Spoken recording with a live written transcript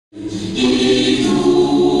That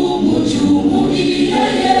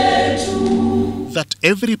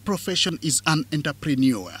every profession is an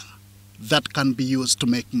entrepreneur that can be used to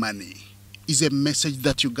make money is a message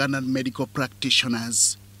that Ugandan medical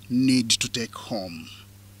practitioners need to take home.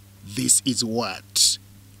 This is what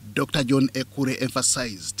Dr. John Ekure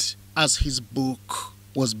emphasized as his book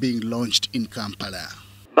was being launched in Kampala.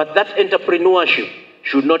 But that entrepreneurship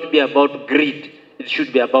should not be about greed. It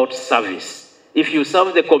should be about service. If you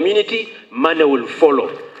serve the community, money will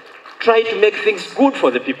follow. Try to make things good for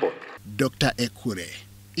the people. Dr. Ekure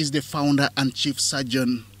is the founder and chief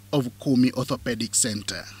surgeon of Kumi Orthopedic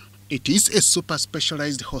Center. It is a super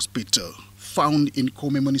specialized hospital found in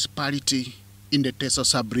Kumi municipality in the Teso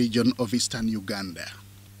sub-region of eastern Uganda.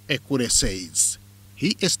 Ekure says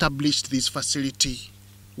he established this facility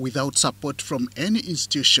without support from any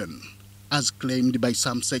institution, as claimed by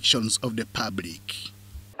some sections of the public.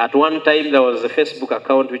 At one time, there was a Facebook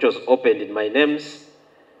account which was opened in my names,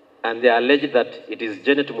 and they alleged that it is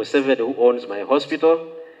Janet Museveni who owns my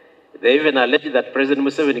hospital. They even alleged that President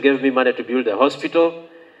Museveni gave me money to build a hospital.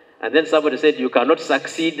 And then somebody said, you cannot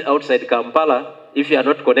succeed outside Kampala if you are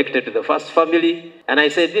not connected to the first family. And I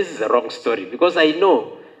said, this is a wrong story, because I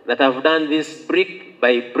know that I've done this brick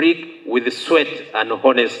by brick with sweat and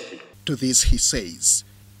honesty. To this he says,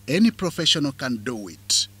 any professional can do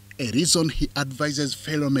it. A reason he advises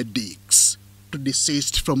fellow medics to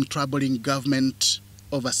desist from troubling government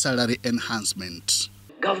over salary enhancement.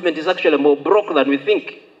 Government is actually more broke than we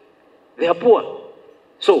think. They are poor.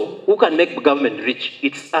 So who can make government rich?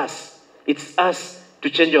 It's us. It's us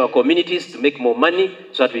to change our communities, to make more money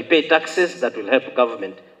so that we pay taxes that will help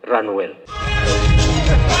government run well.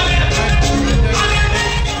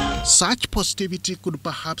 Such positivity could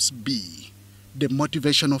perhaps be the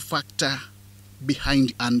motivational factor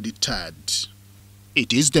behind Undeterred.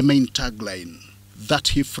 It is the main tagline that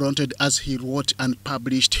he fronted as he wrote and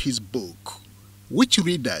published his book, which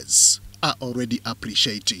readers are already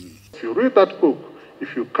appreciating. If you read that book,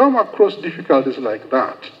 if you come across difficulties like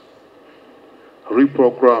that,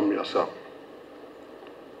 reprogram yourself.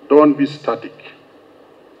 Don't be static.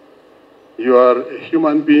 You are a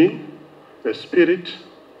human being, a spirit,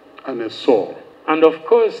 and a soul. And of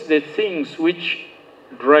course, the things which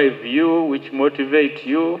drive you, which motivate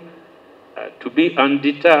you to be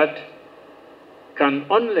undeterred, can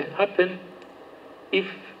only happen if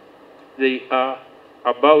they are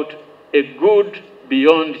about a good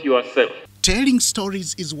beyond yourself. Telling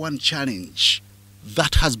stories is one challenge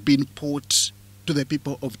that has been put to the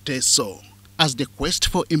people of Teso as the quest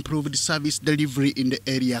for improved service delivery in the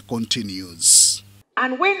area continues.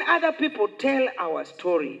 And when other people tell our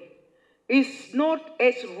story, it's not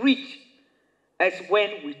as rich as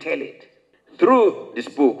when we tell it. Through this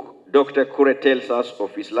book, Dr. Ekure tells us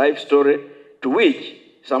of his life story, to which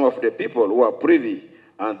some of the people who are privy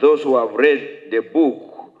and those who have read the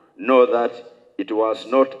book know that it was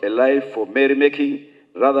not a life for merrymaking,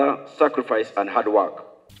 rather sacrifice and hard work.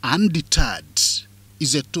 Undeterred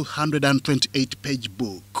is a 228-page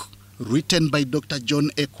book written by Dr. John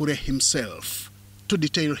Ekure himself to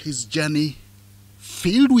detail his journey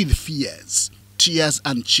filled with fears, tears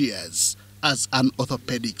and cheers as an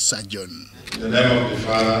orthopedic surgeon. In the name of the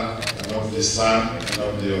Father, and of the Son, and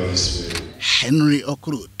of the Holy Spirit. Henry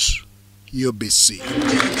Okrut, UBC.